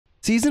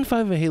Season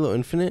 5 of Halo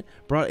Infinite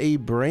brought a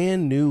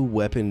brand new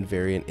weapon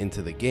variant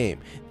into the game,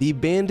 the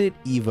Bandit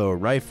Evo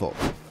rifle.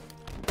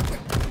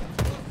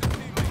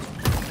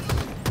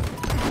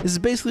 This is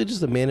basically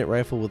just a bandit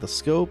rifle with a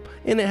scope,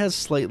 and it has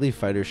slightly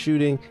fighter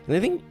shooting, and I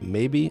think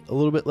maybe a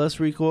little bit less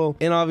recoil,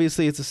 and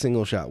obviously it's a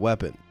single shot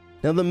weapon.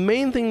 Now the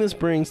main thing this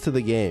brings to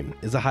the game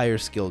is a higher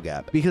skill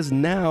gap, because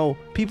now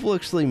people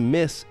actually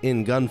miss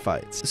in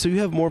gunfights. So you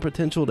have more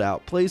potential to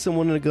outplay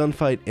someone in a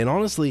gunfight, and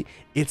honestly,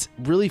 it's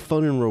really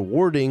fun and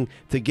rewarding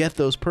to get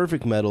those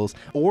perfect medals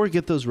or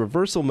get those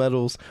reversal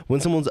medals when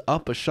someone's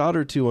up a shot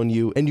or two on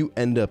you and you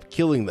end up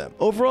killing them.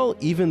 Overall,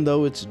 even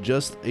though it's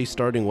just a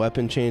starting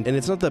weapon change and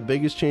it's not the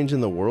biggest change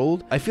in the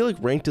world, I feel like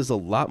ranked is a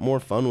lot more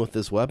fun with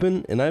this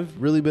weapon, and I've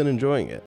really been enjoying it.